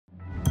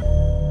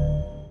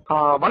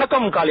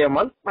வணக்கம்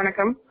காளியம்மாள்.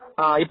 வணக்கம்.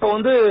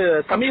 இப்ப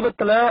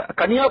சமீபத்துல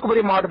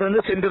கன்னியாகுமரி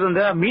மாவட்டத்திலிருந்து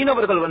சென்றிருந்த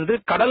மீனவர்கள்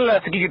கடல்ல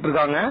சிக்கிக்கிட்டு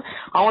இருக்காங்க.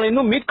 அவங்க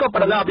இன்னும்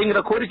மீட்கப்படல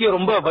அப்படிங்கிற கோரிக்கை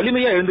ரொம்ப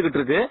வலிமையா எழுந்துகிட்டு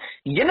இருக்கு.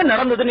 என்ன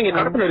நடந்தது? நீங்க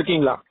களத்துல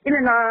இருக்கீங்களா? இல்ல,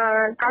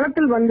 நான்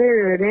களத்தில்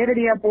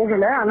நேரடியா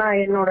போகல. ஆனா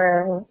என்னோட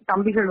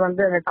தம்பிகள்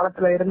அந்த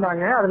களத்துல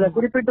இருந்தாங்க. அதுல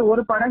குறிப்பிட்டு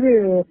ஒரு படகு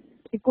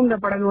சிக்குண்ட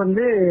படகு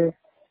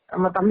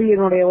நம்ம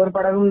தம்பியினுடைய ஒரு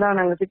படகும் தான்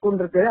நாங்க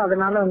சிக்குண்டு இருக்கு.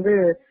 அதனால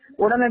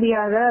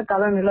உடனடியாக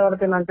கள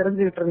நிலவரத்தை நான்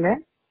தெரிஞ்சுக்கிட்டு இருந்தேன்.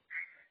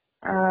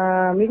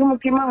 மிக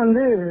முக்கியமா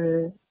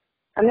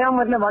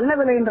கன்னியாகுமரியில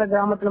வல்லவிலைன்ற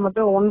கிராமத்துல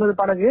மட்டும் 9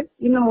 படகு,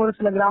 இன்னும் ஒரு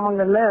சில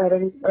கிராமங்கள்ல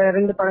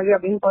 2 படகு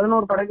அப்படின்னு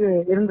 11 படகு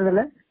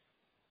இருந்ததுல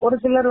ஒரு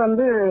சிலர்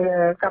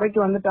கரைக்கு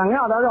வந்துட்டாங்க.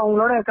 அதாவது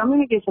அவங்களோட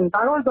கம்யூனிகேஷன்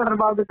தகவல்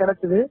தொடர்பாக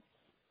கிடைச்சது.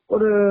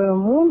 ஒரு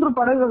 3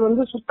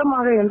 படகுகள்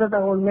சுத்தமாக எந்த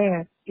தகவலுமே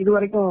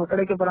இதுவரைக்கும்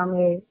கிடைக்கப்படாம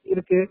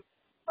இருக்கு.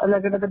 அதுல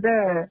கிட்டத்தட்ட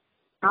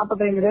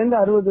 45ல இருந்து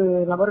 60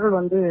 நபர்கள்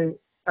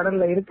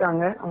கடல்ல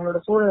இருக்காங்க. அவங்களோட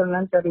சூழல்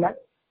என்னன்னு தெரியல.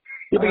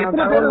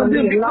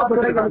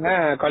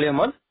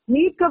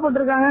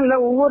 மீட்கப்பட்டிருக்காங்க. இல்ல,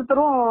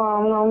 ஒவ்வொருத்தரும்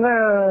அவங்க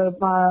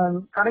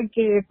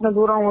கரைக்கு எத்தனை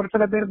தூரம், ஒரு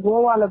சில பேர்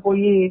கோவால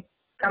போய்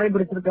கரை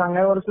பிடிச்சிருக்காங்க,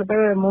 ஒரு சில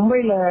பேர்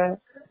மும்பைல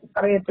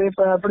கரையை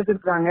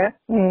பிடிச்சிருக்காங்க.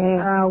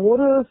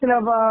 ஒரு சில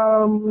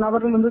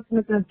நபர்கள்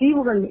சின்ன சின்ன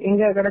தீவுகள்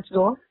எங்க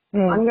கிடைச்சதோ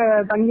அங்க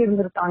தங்கி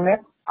இருந்திருக்காங்க.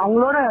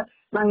 அவங்களோட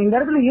நாங்க இந்த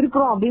இடத்துல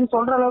இருக்கிறோம் அப்படின்னு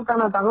சொல்ற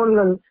அளவுக்கான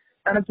தகவல்கள்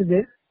கிடைச்சது.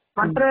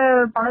 மற்ற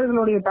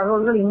படகுகளுடைய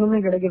தகவல்கள் இன்னுமே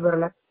கிடைக்க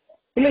பெறல.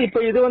 இல்ல, இப்ப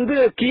இது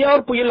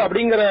கியார் புயல்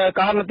அப்படிங்கிற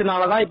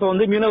காரணத்தினாலதான் இப்ப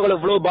மீனவர்கள்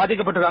இவ்வளவு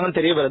பாதிக்கப்பட்டிருக்காங்கன்னு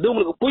தெரிய வருது.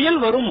 உங்களுக்கு புயல்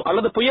வரும்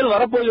அல்லது புயல்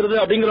வரப்போகிறது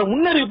அப்படிங்கிற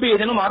முன்னறிவிப்பு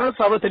ஏதேனும்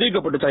அரசால்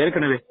தெரிவிக்கப்பட்டுச்சா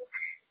ஏற்கனவே?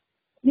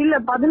 இல்ல,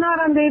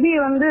 16ஆம் தேதி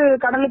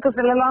கடலுக்கு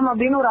செல்லலாம்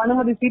அப்படின்னு ஒரு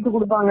அனுமதி சீட்டு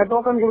கொடுப்பாங்க,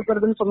 டோக்கன்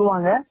கொடுக்கறதுன்னு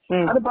சொல்லுவாங்க.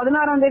 அது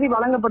 16ஆம் தேதி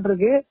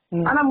வழங்கப்பட்டிருக்கு.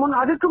 ஆனா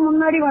அதுக்கு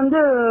முன்னாடி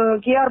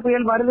கியார்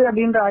புயல் வருது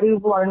அப்படின்ற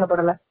அறிவிப்பு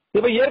வழங்கப்படல.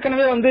 இப்ப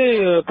ஏற்கனவே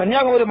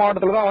கன்னியாகுமரி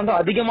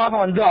மாவட்டத்துலதான்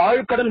அதிகமாக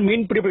ஆழ்கடல்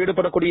மீன் பிடிப்பு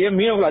ஈடுபடக்கூடிய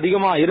மீனவர்கள்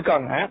அதிகமா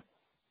இருக்காங்க.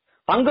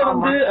 அங்க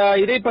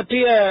இதை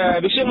பற்றிய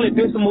விஷயங்களை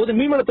பேசும்போது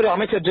மீன்வளத்துறை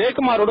அமைச்சர்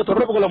ஜெயக்குமாரோட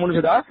தொடர்பு கொள்ள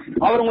முடிஞ்சதா?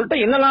 அவர் உங்கள்கிட்ட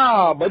என்னெல்லாம்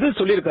பதில்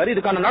சொல்லியிருக்காரு?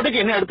 இதுக்கான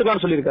நடவடிக்கை என்ன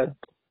எடுத்துக்கலாம்னு சொல்லியிருக்காரு?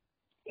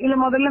 இல்ல,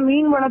 முதல்ல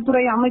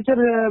மீன்வளத்துறை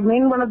அமைச்சர்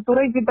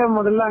மீன்வளத்துறை கிட்ட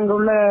முதல்ல அங்க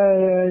உள்ள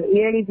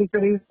ஏடி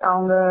பிஷரிஸ்,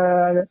 அவங்க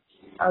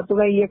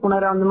துணை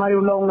இயக்குனர், அந்த மாதிரி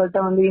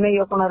உள்ளவங்கள்ட்ட இணை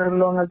இயக்குனர்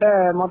உள்ளவங்கள்ட்ட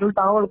முதல்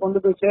தகவல் கொண்டு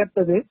போய்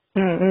சேர்த்தது.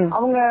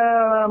 அவங்க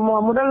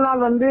முதல்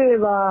நாள்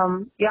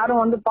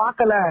யாரும்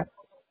பாக்கல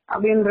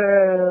அப்படின்ற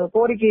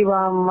கோரிக்கை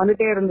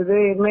வந்துட்டே இருந்தது.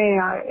 இனிமே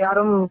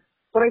யாரும்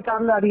துறை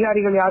சார்ந்த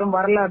அதிகாரிகள் யாரும்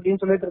வரல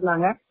அப்படின்னு சொல்லிட்டு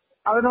இருந்தாங்க.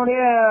 அதனுடைய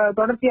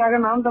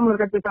தொடர்ச்சியாக நாம்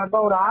தமிழர் கட்சி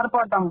சார்பா ஒரு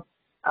ஆர்ப்பாட்டம்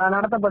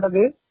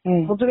நடத்தப்பட்டது.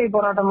 முற்றுகை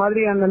போராட்டம்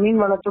மாதிரி அந்த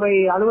மீன்வளத்துறை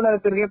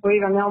அலுவலகத்திற்கே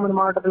போய் கன்னியாகுமரி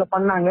மாவட்டத்துல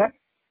பண்ணாங்க.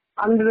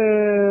 அன்று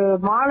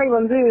மாலை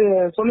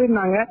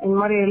சொல்லியிருந்தாங்க, இந்த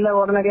மாதிரி இல்ல,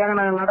 உடனடியாக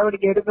நாங்கள்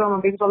நடவடிக்கை எடுக்கிறோம்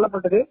அப்படின்னு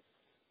சொல்லப்பட்டது.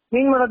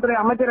 மீன்வளத்துறை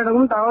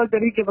அமைச்சரிடமும் தகவல்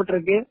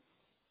தெரிவிக்கப்பட்டிருக்கு.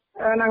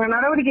 நாங்க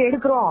நடவடிக்கை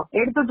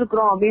எடுத்துட்டு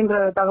இருக்கிறோம் அப்படின்ற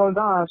தகவல்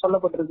தான்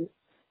சொல்லப்பட்டிருக்கு.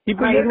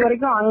 இப்ப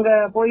இதுவரைக்கும் அங்க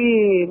போய்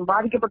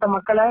பாதிக்கப்பட்ட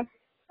மக்களை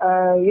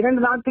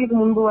 2 நாட்களுக்கு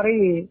முன்பு வரை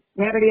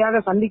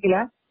நேரடியாக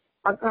சந்திக்கல.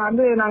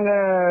 நாங்க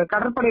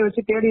கடற்படை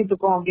வச்சு தேடிட்டு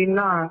இருக்கோம்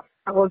அப்படின்னு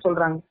தகவல்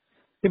சொல்றாங்க.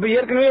 இப்ப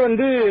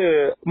ஏற்கனவே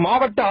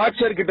மாவட்ட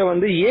ஆட்சியர் கிட்ட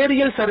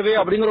ஏரியல் சர்வே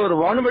அப்படிங்கிற ஒரு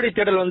வான்வழி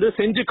தேடல்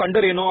செஞ்சு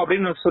கண்டறியணும்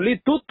அப்படின்னு சொல்லி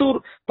தூத்தூர்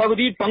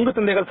பகுதி பங்கு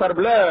தந்தைகள்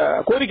சார்பில்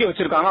கோரிக்கை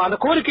வச்சிருக்காங்க. அந்த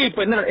கோரிக்கை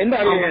இப்ப எந்த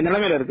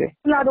நிலைமையில இருக்கு?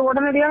 இல்ல, அது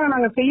உடனடியாக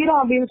நாங்க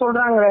செய்யறோம் அப்படின்னு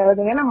சொல்றாங்க.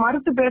 ஏன்னா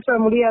மறுத்து பேச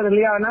முடியாது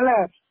இல்லையா? அதனால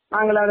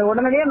நாங்கள் அது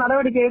உடனடியாக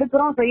நடவடிக்கை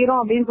எடுக்கிறோம்,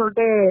 செய்யறோம் அப்படின்னு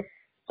சொல்லிட்டு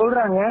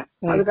சொல்றாங்க.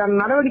 அதுக்கான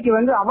நடவடிக்கை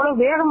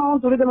அவ்வளவு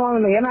வேகமாவும் துரிதமாவும்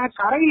இல்லை. ஏன்னா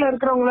கரையில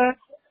இருக்கிறவங்க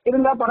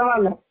இருந்தா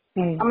பரவாயில்ல,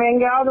 நம்ம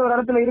எங்கேயாவது ஒரு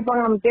இடத்துல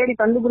இருப்பாங்க, நம்ம தேடி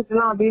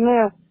கண்டுபிடிச்சலாம் அப்படின்னு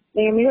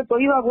நீங்க மிக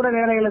தொய்வா கூட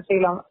வேலைகளை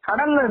செய்யலாம்.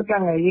 கடல்ல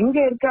இருக்காங்க, எங்க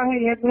இருக்காங்க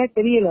ஏற்கனவே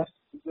தெரியல.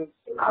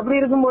 அப்படி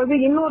இருக்கும்போது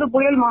இன்னொரு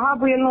புயல், மகா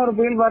புயல்னு ஒரு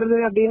புயல் வருது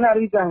அப்படின்னு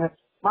அறிவிச்சாங்க.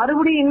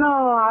 மறுபடியும் இன்னும்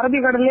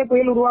அரபிக்கடல்லே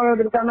புயல்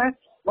உருவாகிறதுக்கான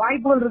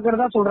வாய்ப்புகள்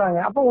இருக்கிறதா சொல்றாங்க.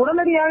 அப்ப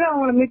உடனடியாக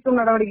அவங்களை மீட்கும்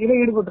நடவடிக்கையில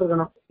ஈடுபட்டு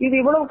இருக்கணும். இது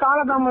இவ்வளவு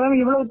காலதாமதம்,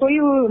 இவ்வளவு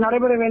தொய்வு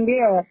நடைபெற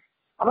வேண்டிய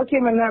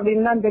அவசியம் என்ன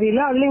அப்படின்னு தான்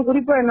தெரியல. அதுலயும்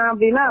குறிப்பா என்ன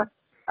அப்படின்னா,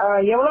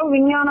 எவ்வளவு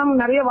விஞ்ஞானம்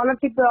நிறைய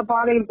வளர்ச்சி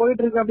பாதையில்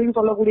போயிட்டு இருக்கு அப்படின்னு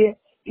சொல்லக்கூடிய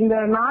இந்த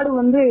நாடு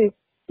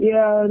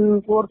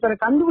ஒருத்தரை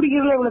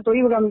கண்டுபிடிக்கிறதுல இவ்வளவு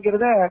தொய்வு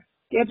காமிக்கிறத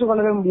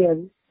ஏற்றுக்கொள்ளவே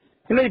முடியாது.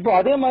 இல்ல, இப்போ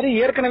அதே மாதிரி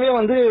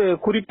ஏற்கனவே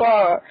குறிப்பா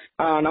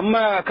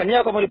நம்ம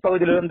கன்னியாகுமரி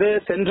பகுதியிலிருந்து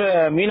சென்ற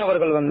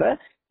மீனவர்கள்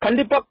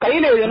கண்டிப்பா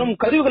கையில ஏதேனும்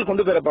கருவிகள்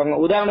கொண்டு போயிருப்பாங்க.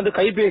 உதாரணத்துக்கு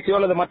கைபேசியோ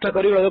அல்லது மற்ற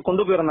கருவிகள் ஏதோ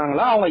கொண்டு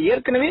போயிருந்தாங்களா? அவங்க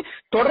ஏற்கனவே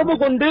தொடர்பு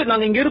கொண்டு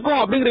நாங்க இங்க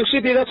இருக்கோம் அப்படிங்கிற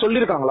விஷயத்தை தான்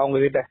சொல்லிருக்காங்களா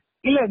அவங்க கிட்ட?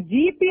 இல்ல,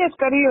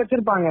 ஜிபிஎஸ் கருவி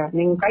வச்சிருப்பாங்க.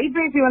 நீங்க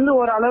கைபேசி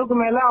ஒரு அளவுக்கு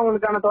மேல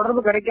அவங்களுக்கான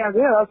தொடர்பு கிடைக்காது,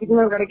 அதாவது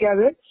சிக்னல்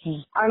கிடைக்காது,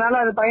 அதனால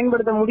அதை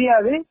பயன்படுத்த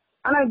முடியாது.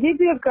 ஆனா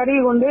ஜிபிஎஸ்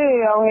கருவி கொண்டு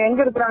அவங்க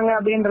எங்க இருக்கிறாங்க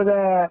அப்படின்றத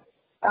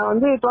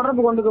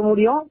தொடர்பு கொண்டுக்க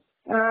முடியும்.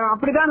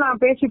 அப்படிதான்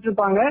நான் பேசிட்டு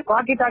இருப்பாங்க,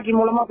 வாக்கி டாக்கி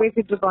மூலமா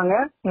பேசிட்டு இருப்பாங்க.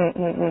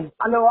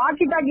 அந்த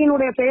வாக்கி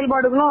டாக்கியினுடைய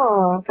செயல்பாடுகளும்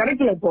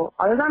கிடைக்கல இப்போ.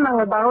 அதுதான்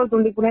நாங்க தகவல்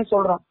துண்டிப்புனே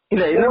சொல்றோம்.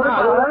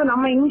 அதாவது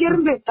நம்ம இங்க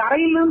இருந்து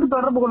கரையில இருந்து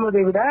தொடர்பு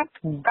கொள்வதை விட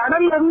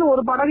கடல்ல இருந்து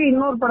ஒரு படகு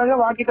இன்னொரு படகு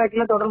வாக்கி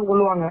டாக்கில தொடர்பு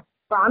கொள்வாங்க.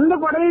 அந்த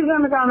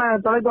படகுகளுக்கான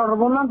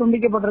தொலைத்தொடர்பும் தான்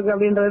துண்டிக்கப்பட்டிருக்கு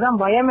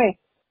அப்படின்றதுதான் பயமே.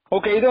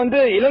 ஓகே, இது வந்து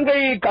இலங்கை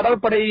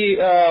கடற்படை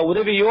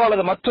உதவியோ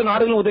அல்லது மற்ற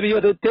நாடுகளின் உதவியோ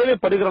அது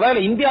தேவைப்படுகிறதா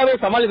இல்ல இந்தியாவே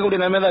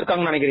சமாளிக்கக்கூடிய நிலைமை தான்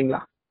இருக்காங்கன்னு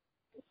நினைக்கிறீங்களா?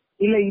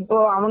 இல்ல, இப்போ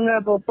அவங்க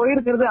இப்போ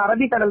போயிருக்கிறது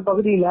அரபிக்கடல்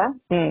பகுதியில.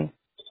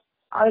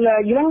 அதுல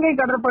இலங்கை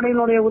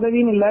கடற்படையினுடைய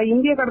உதவியும் இல்ல,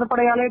 இந்திய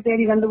கடற்படையாலே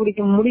தேடி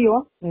கண்டுபிடிக்க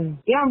முடியும்.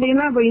 ஏன்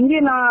அப்படின்னா இப்ப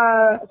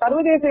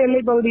சர்வதேச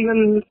எல்லை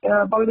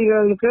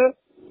பகுதிகளுக்கு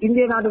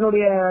இந்திய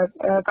நாட்டினுடைய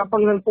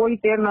கப்பல்கள் போய்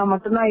தேடினா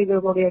மட்டும்தான்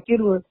இதனுடைய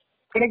தீர்வு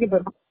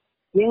கிடைக்கப்பெறும்.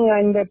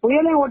 இந்த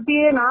புயலை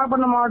ஒட்டியே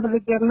நாகப்பட்டினம் மாவட்டத்தை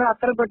சேர்ந்த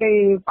அக்கரைப்பேட்டை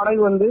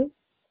படகு வந்து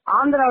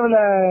ஆந்திராவில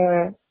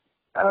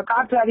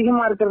காற்று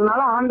அதிகமா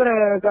இருக்கிறதுனால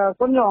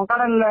கொஞ்சம்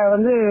கடல்ல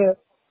வந்து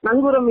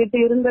நங்கூரம் விட்டு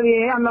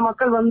இருந்ததையே அந்த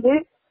மக்கள் வந்து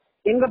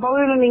எங்க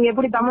பகுதியில நீங்க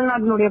எப்படி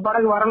தமிழ்நாட்டினுடைய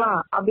படகு வரலாம்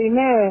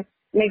அப்படின்னு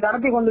இன்னைக்கு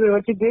கடத்தி கொண்டு போய்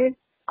வச்சுட்டு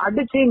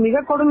அடிச்சு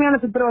மிக கொடுமையான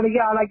சித்திரவதைக்கு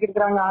ஆளாக்கி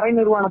இருக்கிறாங்க, அரை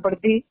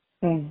நிர்வாணப்படுத்தி.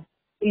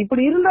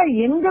 இப்படி இருந்தா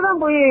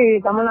எங்கதான் போய்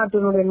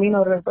தமிழ்நாட்டினுடைய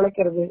மீனவர்கள்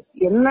பிழைக்கிறது?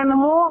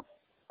 என்னென்னமோ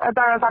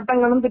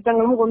சட்டங்களும்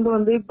திட்டங்களும் கொண்டு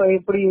வந்து இப்ப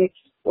இப்படி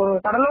ஒரு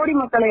கடலோடி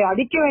மக்களை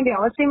அடிக்க வேண்டிய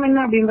அவசியம் என்ன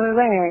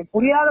அப்படின்றதுதான்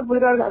புரியாத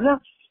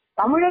அதான்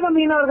தமிழக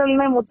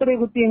மீனவர்கள்னு முத்திரை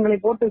குத்தி எங்களை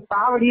போட்டு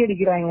சாவடி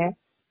அடிக்கிறாங்க.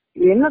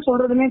 என்ன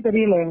சொல்றதுன்னே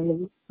தெரியல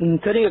எங்களுக்கு.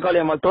 சரிங்க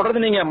காளியம்மாள்,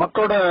 தொடர்ந்து நீங்க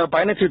மக்களோட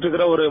பயணிச்சுட்டு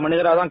இருக்கிற ஒரு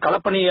மனிதரா தான்,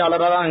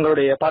 களப்பணியாளரா தான்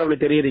எங்களுடைய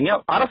பார்வையில் தெரியுறீங்க.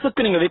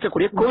 அரசுக்கு நீங்க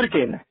வைக்கக்கூடிய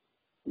கோரிக்கை என்ன?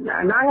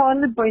 நாங்க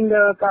வந்து இப்ப இந்த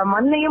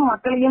மண்ணையும்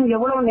மக்களையும்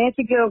எவ்வளவு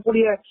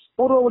நேசிக்கக்கூடிய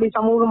பூர்வகுடி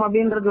சமூகம்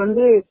அப்படின்றது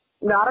வந்து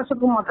இந்த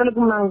அரசுக்கும்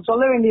மக்களுக்கும் நாங்க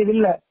சொல்ல வேண்டியது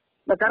இல்ல.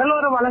 இந்த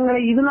கடலோர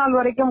வளங்களை இது நாள்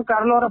வரைக்கும்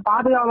கடலோர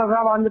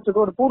பாதுகாவலராக வாழ்ந்துட்டு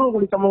இருக்க ஒரு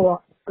பூர்வகுடி சமூகம்.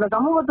 அந்த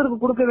சமூகத்திற்கு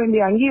கொடுக்க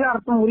வேண்டிய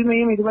அங்கீகாரத்தும்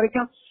உரிமையும்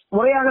இதுவரைக்கும்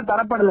முறையாக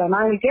தரப்படல.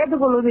 நாங்கள்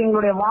கேட்டுக்கொள்வது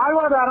எங்களுடைய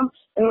வாழ்வாதாரம்,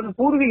 எங்களுடைய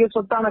பூர்வீக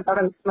சொத்தான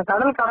கடல். இந்த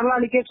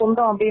கடலாளிக்கே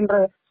சொந்தம் அப்படின்ற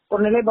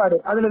ஒரு நிலைப்பாடு.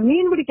 அதுல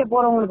மீன் பிடிக்க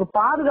போறவங்களுக்கு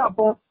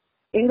பாதுகாப்பும்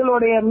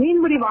எங்களுடைய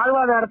மீன்பிடி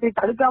வாழ்வாதாரத்தை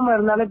தடுக்காம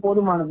இருந்தாலே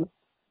போதுமானது.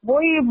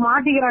 போய்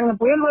மாட்டிக்கிறாங்க,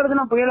 புயல்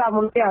வருதுன்னா புயல்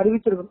முன்னே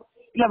அறிவிச்சிருக்கணும்.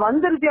 இல்ல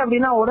வந்துருச்சு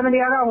அப்படின்னா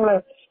உடனடியாக அவங்கள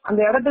அந்த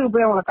இடத்துக்கு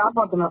போய் அவங்களை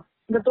காப்பாற்றணும்.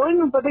 இந்த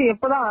தொழில்நுட்பத்தை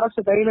எப்பதான் அரசு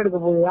கையில் எடுக்க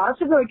போகுது?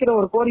 அரசுக்கு வைக்கிற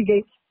ஒரு கோரிக்கை,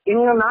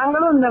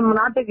 நாங்களும் இந்த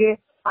நாட்டுக்கு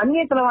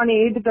அந்நிய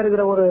செலவாணியை ஈட்டு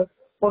தருகிற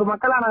ஒரு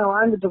மக்களா நாங்க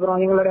வாழ்ந்துட்டு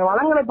இருக்கிறோம். எங்களுடைய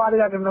வளங்களை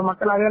பாதுகாக்கின்ற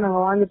மக்களாகவே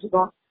நாங்க வாழ்ந்துட்டு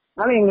இருக்கோம்.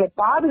 அதனால எங்களை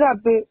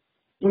பாதுகாத்து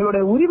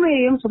எங்களுடைய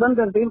உரிமையையும்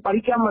சுதந்திரத்தையும்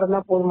பறிக்காம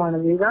இருந்தா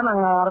போதுமானது. இதுதான்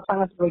நாங்க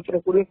அரசாங்கத்துக்கு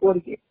வைக்கிறக்கூடிய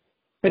கோரிக்கை.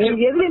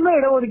 எதுலயுமே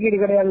இடஒதுக்கீடு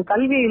கிடையாது,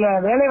 கல்வியில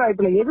வேலை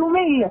வாய்ப்புல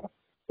எதுவுமே இல்ல.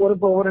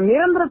 ஒரு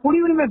நிரந்தர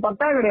குடியுரிமை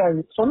பட்டா கிடையாது.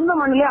 சொந்த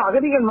மண்ணிலே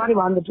அகதிகள் மாதிரி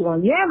வாழ்ந்துட்டு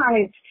இருக்கோம். ஏன் நாங்க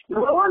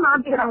எவ்வளவோ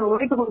நாட்டுக்கு நாங்க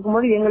உழைப்பு கொடுக்கும்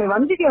போது எங்களை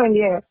வஞ்சிக்க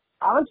வேண்டிய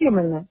அவசியம்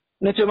என்ன?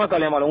 நிச்சயமா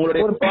காளியம்மாள்,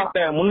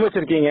 உங்களுடைய முன்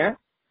வச்சிருக்கீங்க.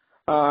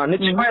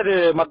 நிச்சயமா இது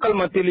மக்கள்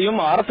மத்தியிலும்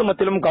அரசு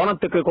மத்தியிலும்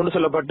கவனத்துக்கு கொண்டு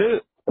செல்லப்பட்டு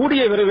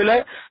கூடிய விரைவில்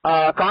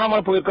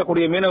காணாமல்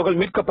போயிருக்கக்கூடிய மீனவர்கள்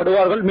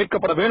மீட்கப்படுவார்கள்,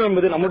 மீட்கப்பட வேண்டும்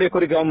என்பது நம்முடைய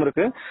கோரிக்கையாகவும்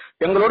இருக்கு.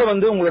 எங்களோட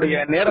வந்து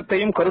உங்களுடைய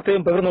நேரத்தையும்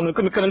கருத்தையும்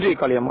பகிர்ந்தவங்களுக்கு மிக்க நன்றி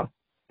காளியம்மாள்.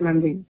 நன்றி.